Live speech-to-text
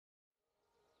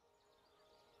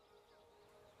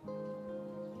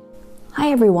Hi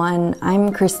everyone,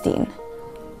 I'm Christine.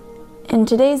 In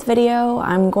today's video,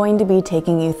 I'm going to be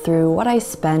taking you through what I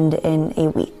spend in a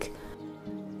week.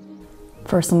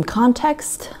 For some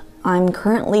context, I'm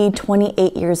currently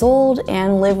 28 years old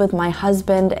and live with my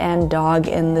husband and dog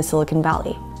in the Silicon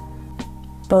Valley.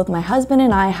 Both my husband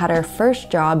and I had our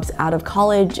first jobs out of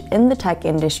college in the tech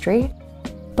industry,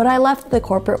 but I left the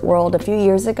corporate world a few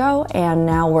years ago and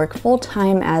now work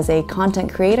full-time as a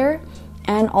content creator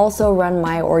and also run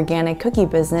my organic cookie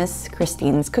business,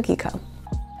 Christine's Cookie Co.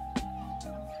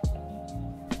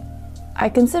 I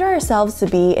consider ourselves to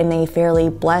be in a fairly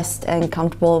blessed and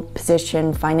comfortable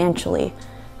position financially,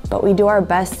 but we do our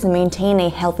best to maintain a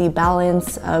healthy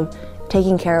balance of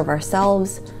taking care of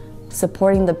ourselves,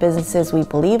 supporting the businesses we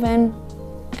believe in,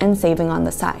 and saving on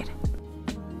the side.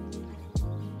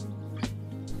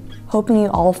 Hoping you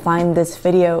all find this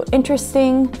video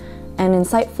interesting and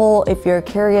insightful if you're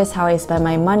curious how I spend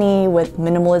my money with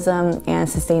minimalism and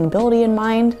sustainability in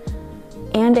mind.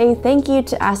 And a thank you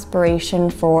to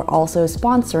Aspiration for also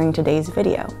sponsoring today's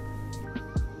video.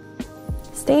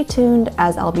 Stay tuned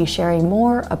as I'll be sharing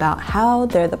more about how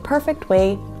they're the perfect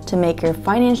way to make your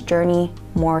finance journey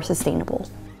more sustainable.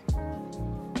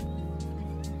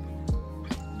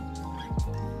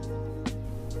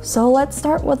 So let's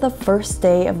start with the first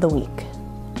day of the week,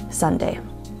 Sunday.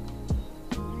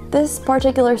 This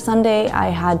particular Sunday, I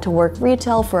had to work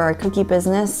retail for our cookie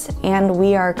business, and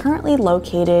we are currently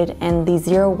located in the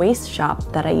zero waste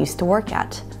shop that I used to work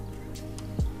at.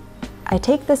 I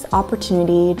take this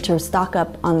opportunity to stock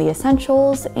up on the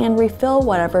essentials and refill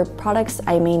whatever products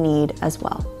I may need as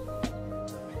well.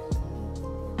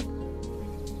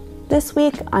 This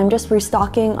week, I'm just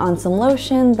restocking on some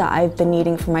lotion that I've been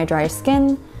needing for my dry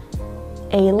skin,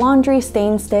 a laundry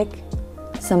stain stick,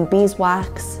 some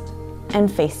beeswax,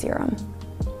 and face serum.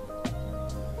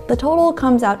 The total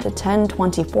comes out to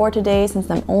 $10.24 today since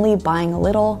I'm only buying a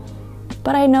little,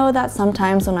 but I know that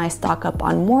sometimes when I stock up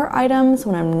on more items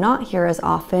when I'm not here as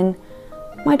often,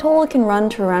 my total can run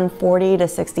to around $40 to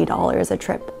 $60 a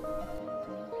trip.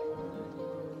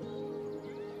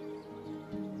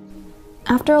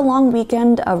 After a long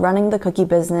weekend of running the cookie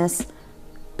business,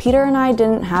 Peter and I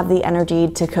didn't have the energy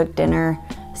to cook dinner,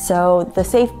 so the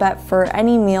safe bet for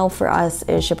any meal for us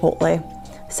is Chipotle,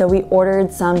 so we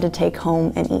ordered some to take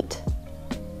home and eat.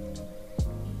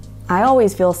 I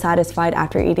always feel satisfied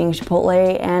after eating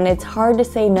Chipotle, and it's hard to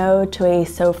say no to a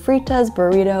sofritas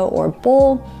burrito or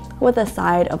bowl with a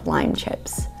side of lime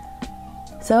chips.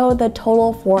 So the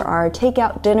total for our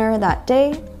takeout dinner that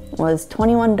day was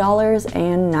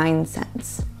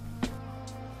 $21.09.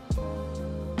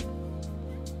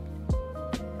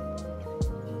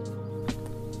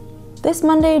 This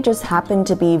Monday just happened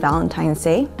to be Valentine's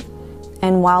Day,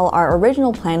 and while our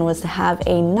original plan was to have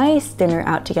a nice dinner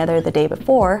out together the day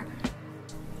before,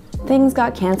 things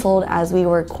got canceled as we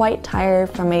were quite tired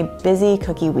from a busy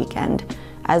cookie weekend,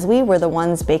 as we were the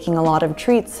ones baking a lot of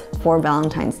treats for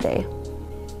Valentine's Day.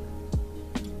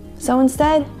 So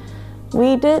instead,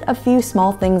 we did a few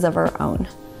small things of our own.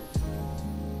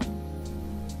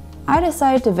 I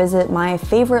decided to visit my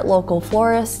favorite local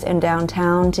florist in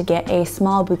downtown to get a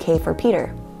small bouquet for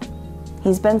Peter.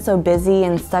 He's been so busy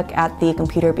and stuck at the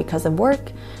computer because of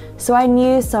work, so I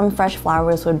knew some fresh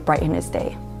flowers would brighten his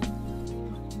day.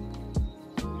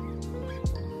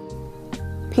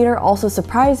 Peter also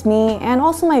surprised me and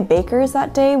also my bakers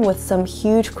that day with some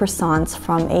huge croissants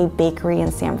from a bakery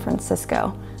in San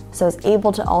Francisco, so I was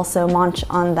able to also munch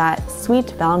on that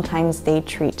sweet Valentine's Day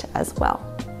treat as well.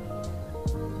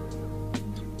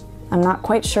 I'm not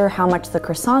quite sure how much the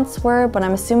croissants were, but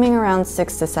I'm assuming around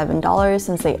 $6 to $7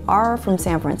 since they are from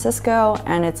San Francisco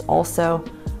and it's also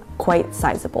quite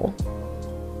sizable.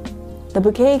 The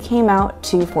bouquet came out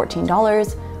to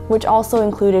 $14, which also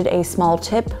included a small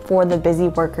tip for the busy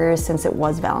workers since it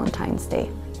was Valentine's Day.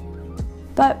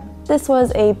 But this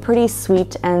was a pretty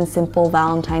sweet and simple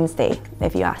Valentine's Day,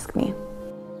 if you ask me.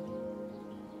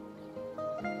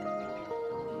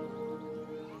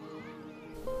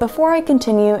 Before I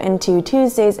continue into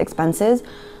Tuesday's expenses,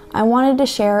 I wanted to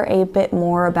share a bit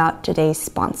more about today's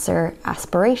sponsor,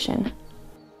 Aspiration.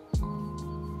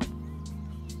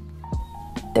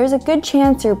 There's a good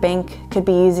chance your bank could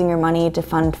be using your money to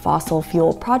fund fossil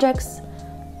fuel projects,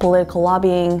 political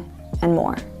lobbying, and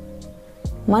more.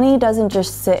 Money doesn't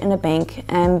just sit in a bank,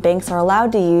 and banks are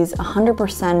allowed to use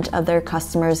 100% of their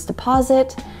customers'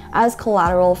 deposit as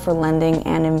collateral for lending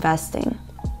and investing.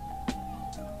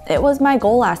 It was my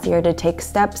goal last year to take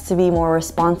steps to be more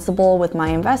responsible with my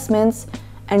investments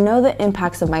and know the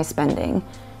impacts of my spending,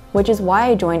 which is why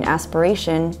I joined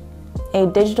Aspiration, a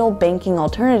digital banking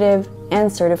alternative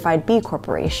and certified B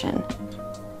Corporation.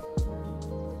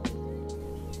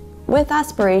 With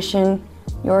Aspiration,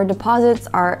 your deposits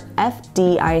are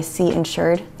FDIC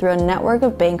insured through a network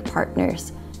of bank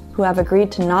partners who have agreed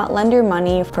to not lend your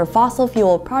money for fossil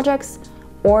fuel projects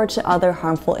or to other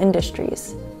harmful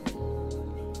industries.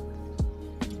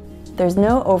 There's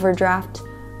no overdraft,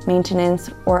 maintenance,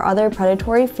 or other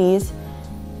predatory fees,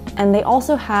 and they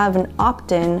also have an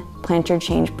opt-in Plant Your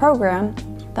Change program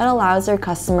that allows their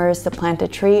customers to plant a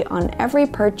tree on every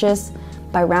purchase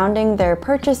by rounding their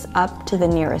purchase up to the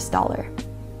nearest dollar.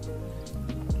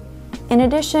 In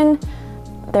addition,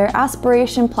 their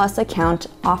Aspiration Plus account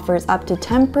offers up to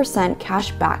 10%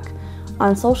 cash back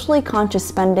on socially conscious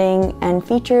spending and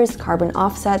features carbon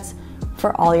offsets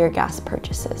for all your gas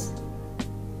purchases.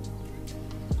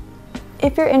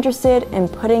 If you're interested in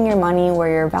putting your money where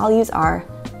your values are,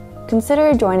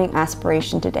 consider joining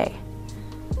Aspiration today.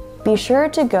 Be sure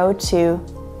to go to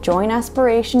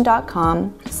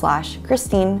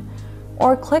joinaspiration.com/Christine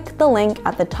or click the link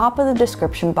at the top of the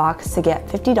description box to get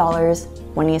 $50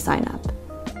 when you sign up.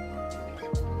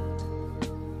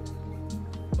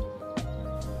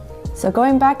 So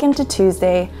going back into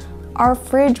Tuesday, our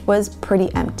fridge was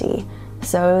pretty empty,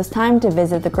 so it was time to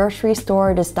visit the grocery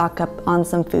store to stock up on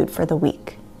some food for the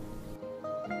week.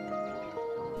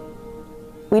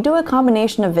 We do a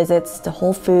combination of visits to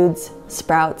Whole Foods,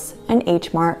 Sprouts, and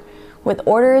H Mart with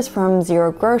orders from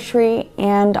Zero Grocery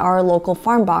and our local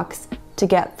farm box to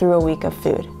get through a week of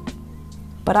food.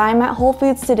 But I'm at Whole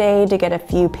Foods today to get a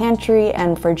few pantry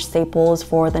and fridge staples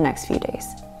for the next few days.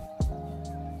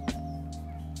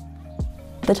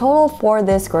 The total for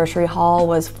this grocery haul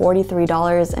was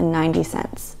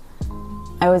 $43.90.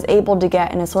 I was able to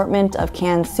get an assortment of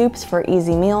canned soups for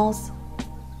easy meals,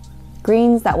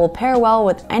 greens that will pair well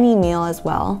with any meal as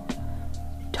well,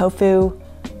 tofu,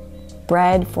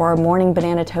 bread for morning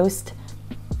banana toast,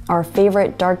 our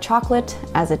favorite dark chocolate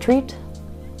as a treat,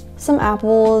 some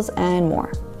apples, and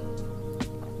more.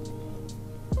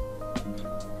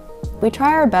 We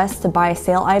try our best to buy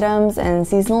sale items and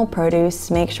seasonal produce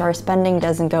to make sure our spending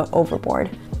doesn't go overboard,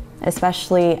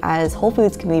 especially as Whole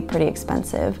Foods can be pretty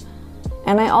expensive.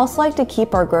 And I also like to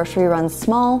keep our grocery runs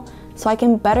small so I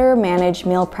can better manage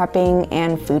meal prepping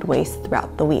and food waste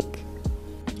throughout the week.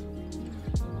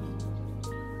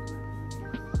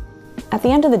 At the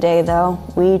end of the day though,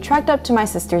 we trekked up to my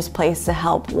sister's place to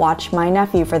help watch my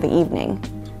nephew for the evening.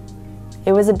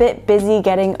 It was a bit busy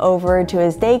getting over to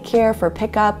his daycare for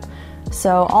pickup,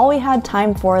 so all we had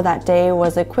time for that day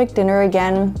was a quick dinner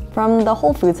again from the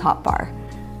Whole Foods hot bar.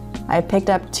 I picked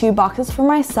up 2 boxes for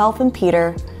myself and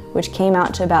Peter, which came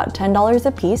out to about $10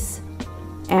 a piece.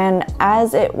 And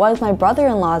as it was my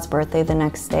brother-in-law's birthday the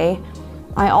next day,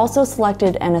 I also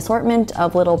selected an assortment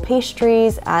of little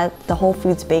pastries at the Whole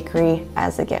Foods bakery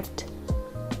as a gift.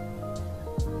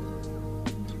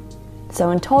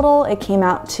 So in total, it came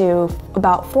out to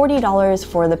about $40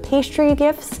 for the pastry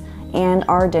gifts and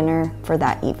our dinner for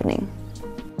that evening.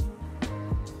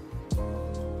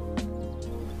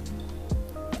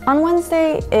 On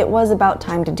Wednesday, it was about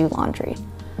time to do laundry.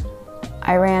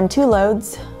 I ran 2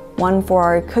 loads, one for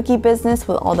our cookie business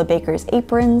with all the baker's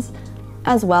aprons,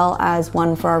 as well as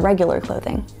one for our regular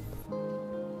clothing.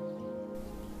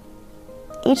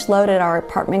 Each load at our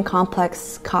apartment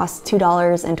complex cost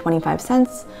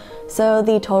 $2.25, so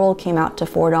the total came out to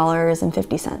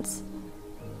 $4.50.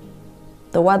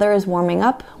 The weather is warming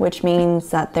up, which means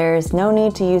that there's no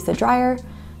need to use the dryer,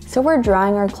 so we're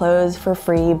drying our clothes for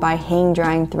free by hang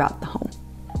drying throughout the home.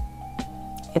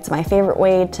 It's my favorite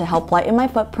way to help lighten my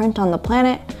footprint on the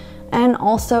planet and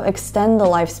also extend the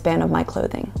lifespan of my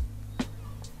clothing.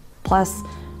 Plus,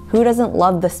 who doesn't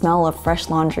love the smell of fresh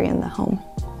laundry in the home?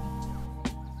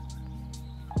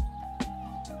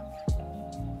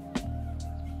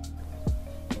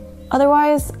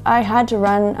 Otherwise, I had to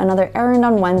run another errand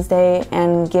on Wednesday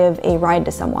and give a ride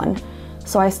to someone,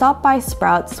 so I stopped by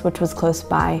Sprouts, which was close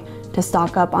by, to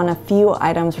stock up on a few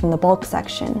items from the bulk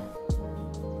section.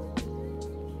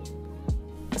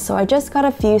 So I just got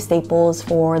a few staples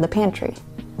for the pantry: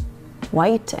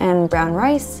 white and brown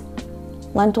rice,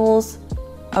 lentils,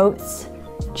 oats,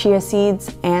 chia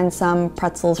seeds, and some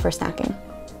pretzels for snacking.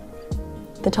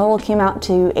 The total came out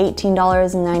to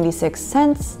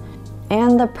 $18.96,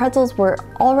 and the pretzels were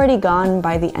already gone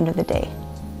by the end of the day.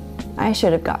 I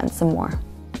should have gotten some more.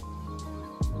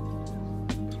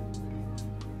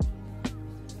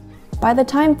 By the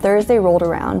time Thursday rolled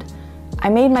around, I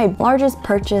made my largest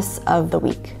purchase of the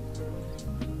week: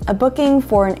 a booking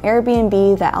for an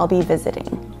Airbnb that I'll be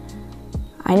visiting.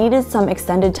 I needed some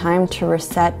extended time to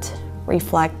reset,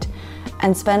 reflect,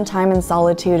 and spend time in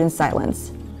solitude and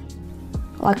silence.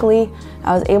 Luckily,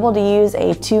 I was able to use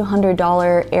a $200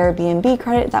 Airbnb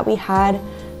credit that we had,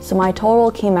 so my total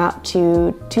came out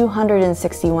to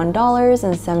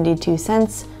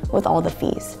 $261.72 with all the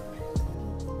fees.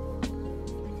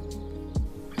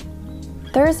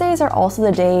 Thursdays are also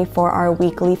the day for our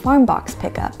weekly farm box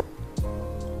pickup.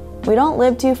 We don't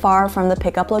live too far from the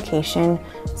pickup location,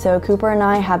 so Cooper and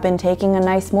I have been taking a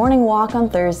nice morning walk on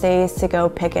Thursdays to go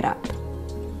pick it up.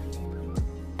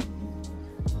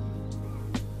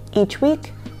 Each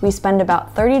week, we spend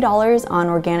about $30 on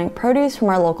organic produce from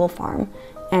our local farm,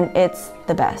 and it's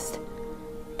the best.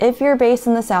 If you're based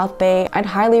in the South Bay, I'd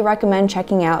highly recommend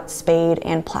checking out Spade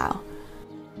and Plow.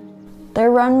 They're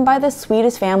run by the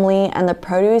sweetest family, and the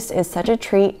produce is such a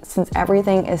treat since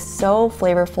everything is so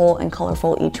flavorful and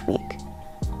colorful each week.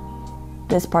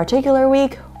 This particular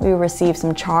week, we received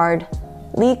some chard,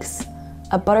 leeks,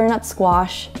 a butternut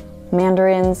squash,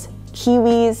 mandarins,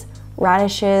 kiwis,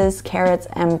 radishes, carrots,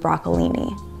 and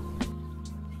broccolini.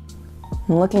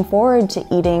 I'm looking forward to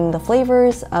eating the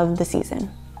flavors of the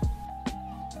season.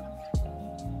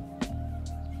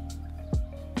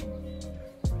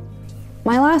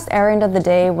 My last errand of the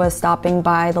day was stopping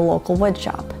by the local wood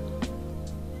shop.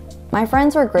 My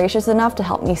friends were gracious enough to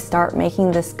help me start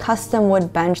making this custom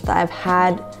wood bench that I've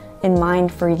had in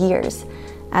mind for years,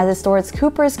 as it stores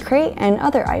Cooper's crate and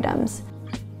other items.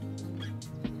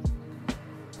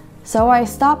 So I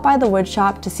stopped by the wood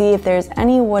shop to see if there's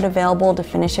any wood available to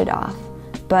finish it off,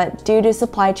 but due to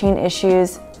supply chain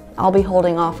issues, I'll be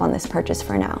holding off on this purchase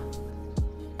for now.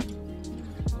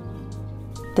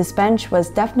 This bench was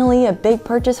definitely a big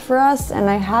purchase for us, and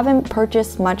I haven't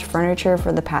purchased much furniture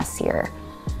for the past year.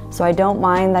 So I don't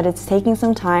mind that it's taking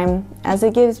some time, as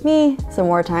it gives me some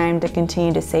more time to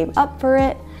continue to save up for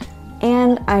it,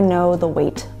 and I know the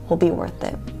wait will be worth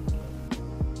it.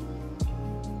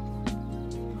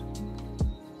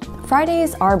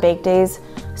 Fridays are bake days,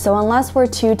 so unless we're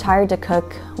too tired to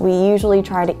cook, we usually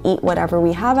try to eat whatever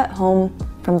we have at home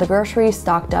from the groceries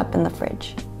stocked up in the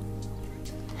fridge.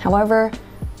 However,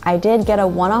 I did get a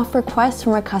one-off request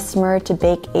from a customer to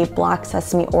bake a black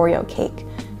sesame Oreo cake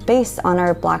based on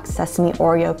our black sesame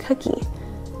Oreo cookie.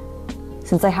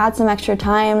 Since I had some extra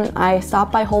time, I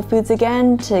stopped by Whole Foods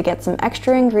again to get some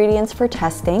extra ingredients for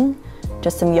testing,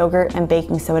 just some yogurt and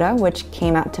baking soda, which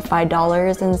came out to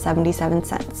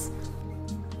 $5.77.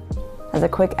 As a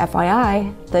quick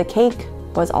FYI, the cake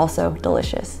was also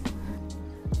delicious.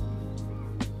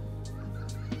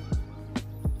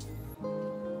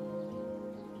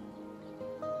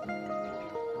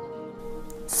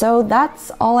 So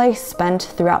that's all I spent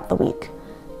throughout the week.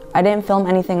 I didn't film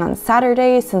anything on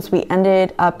Saturday since we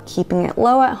ended up keeping it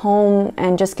low at home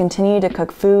and just continued to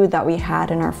cook food that we had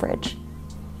in our fridge.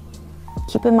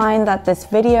 Keep in mind that this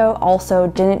video also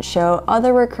didn't show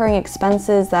other recurring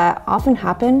expenses that often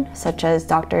happen, such as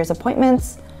doctor's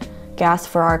appointments, gas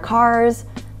for our cars,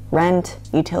 rent,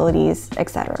 utilities,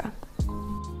 etc.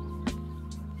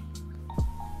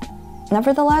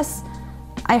 Nevertheless,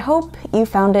 I hope you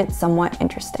found it somewhat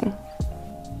interesting.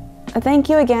 A thank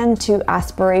you again to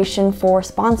Aspiration for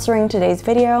sponsoring today's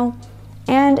video,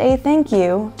 and a thank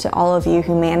you to all of you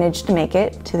who managed to make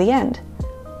it to the end.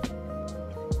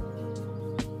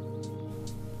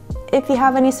 If you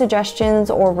have any suggestions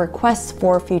or requests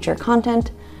for future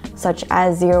content, such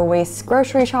as zero waste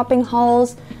grocery shopping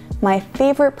hauls, my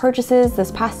favorite purchases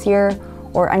this past year,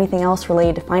 or anything else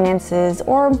related to finances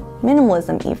or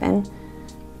minimalism even,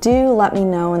 do let me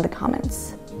know in the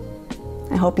comments.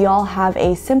 I hope you all have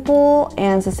a simple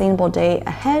and sustainable day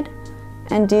ahead,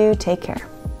 and do take care.